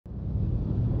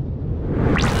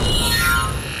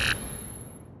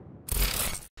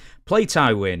Play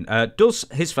Tywin. Does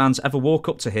his fans ever walk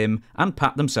up to him and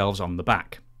pat themselves on the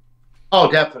back? Oh,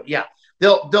 definitely. Yeah.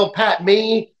 They'll pat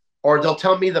me or they'll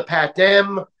tell me to pat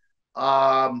them.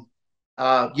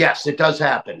 Yes, it does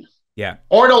happen. Yeah.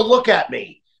 Or they'll look at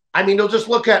me. I mean, they'll just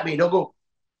look at me. They'll go,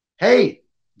 hey,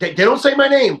 they don't say my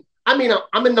name. I mean,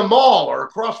 I'm in the mall or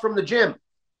across from the gym.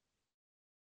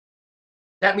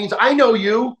 That means I know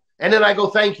you. And then I go,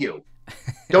 thank you.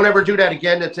 Don't ever do that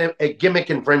again. It's a gimmick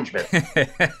infringement.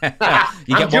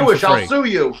 I'm Jewish. I'll sue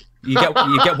you. You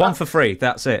get one for free.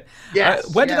 That's it.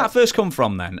 Yes. Where did that first come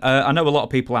from then? I know a lot of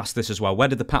people ask this as well. Where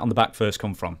did the pat on the back first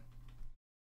come from?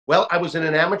 Well, I was in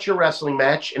an amateur wrestling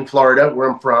match in Florida, where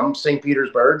I'm from, St.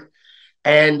 Petersburg,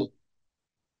 and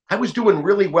I was doing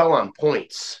really well on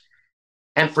points.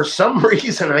 And for some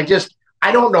reason,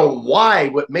 I don't know why,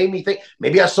 what made me think,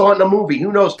 maybe I saw it in a movie,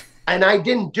 who knows? And I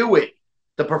didn't do it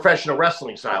the professional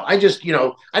wrestling style. I just,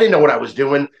 I didn't know what I was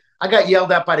doing. I got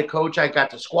yelled at by the coach. I got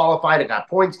disqualified. I got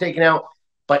points taken out.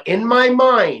 But in my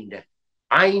mind,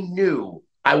 I knew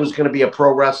I was going to be a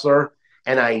pro wrestler,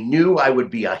 and I knew I would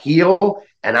be a heel.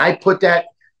 And I put that,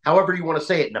 however you want to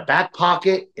say it, in the back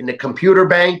pocket, in the computer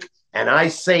bank, and I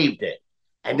saved it.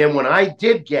 And then when I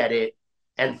did get it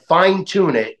and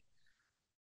fine-tune it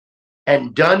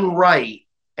and done right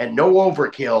and no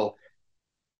overkill,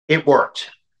 it worked.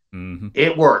 Mm-hmm.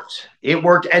 It worked. It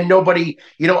worked. And nobody,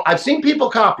 I've seen people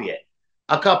copy it,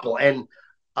 a couple, and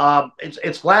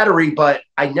it's flattery, but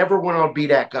I never want to be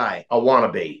that guy, a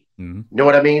wannabe. Mm-hmm. You know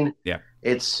what I mean? Yeah.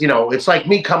 It's like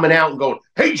me coming out and going,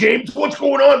 hey, James, what's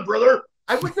going on, brother?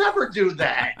 I would never do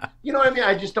that. You know what I mean?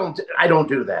 I don't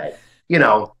do that.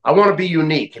 I want to be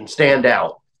unique and stand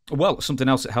out. Well, something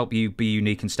else that helped you be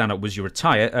unique and stand out was your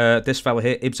attire. This fella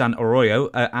here, Ibsan Arroyo,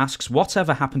 asks,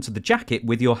 whatever happened to the jacket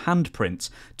with your handprint?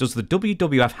 Does the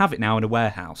WWF have it now in a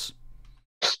warehouse?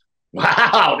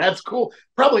 Wow, that's cool.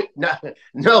 Probably not.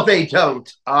 No, they don't.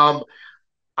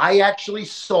 I actually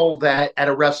sold that at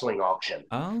a wrestling auction.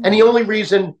 Oh. And the only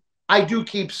reason I do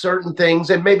keep certain things,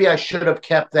 and maybe I should have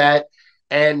kept that,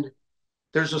 and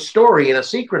there's a story and a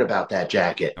secret about that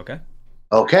jacket.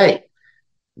 Okay.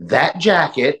 That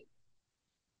jacket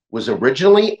was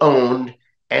originally owned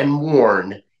and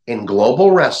worn in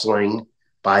global wrestling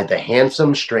by the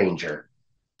Handsome Stranger.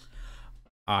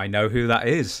 I know who that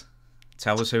is.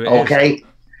 Tell us who it is. Okay.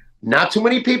 Not too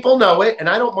many people know it, and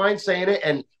I don't mind saying it.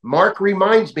 And Mark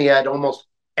reminds me at almost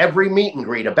every meet and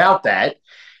greet about that.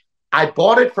 I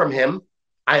bought it from him.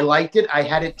 I liked it. I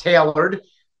had it tailored.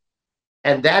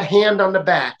 And that hand on the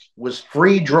back was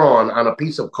free drawn on a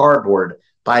piece of cardboard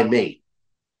by me.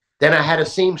 Then I had a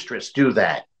seamstress do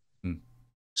that.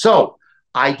 So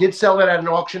I did sell it at an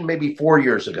auction maybe 4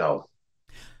 years ago.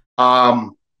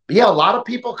 Yeah, a lot of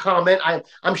people comment.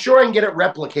 I'm sure I can get it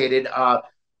replicated.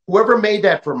 Whoever made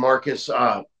that for Marcus,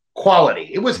 quality.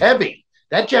 It was heavy.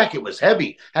 That jacket was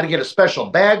heavy. Had to get a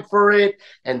special bag for it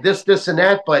and this, and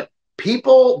that. But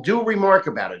people do remark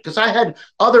about it because I had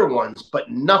other ones,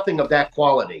 but nothing of that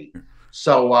quality.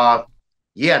 So,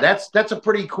 yeah, that's a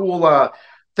pretty cool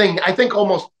thing. I think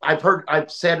I've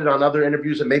said it on other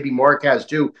interviews, and maybe Mark has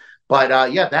too.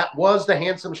 But yeah, that was the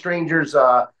Handsome Stranger's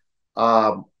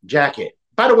jacket.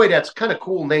 By the way, that's kind of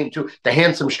cool name too. The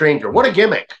Handsome Stranger. What a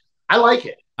gimmick. I like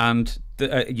it. And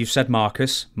you said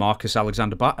Marcus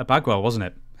Alexander Bagwell, wasn't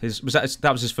it?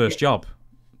 That was his first job,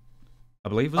 I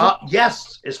believe, was it?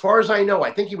 Yes, as far as I know.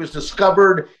 I think he was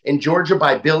discovered in Georgia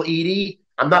by Bill Eadie.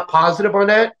 I'm not positive on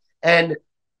that. And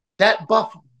that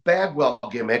Buff Bagwell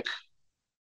gimmick,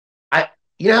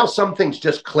 you know how some things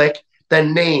just click? The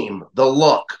name, the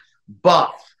look,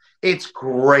 Buff. It's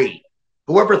great.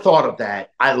 Whoever thought of that,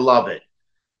 I love it.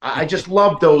 I just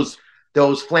love those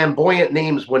flamboyant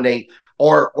names when they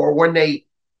or when they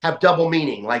have double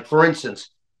meaning. Like, for instance,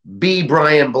 B.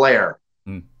 Brian Blair.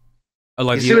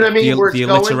 Like you see what I mean? The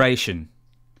alliteration.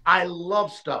 I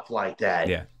love stuff like that.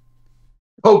 Yeah.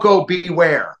 Coco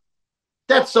Beware.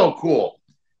 That's so cool.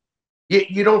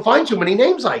 You don't find too many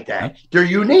names like that. They're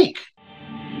unique.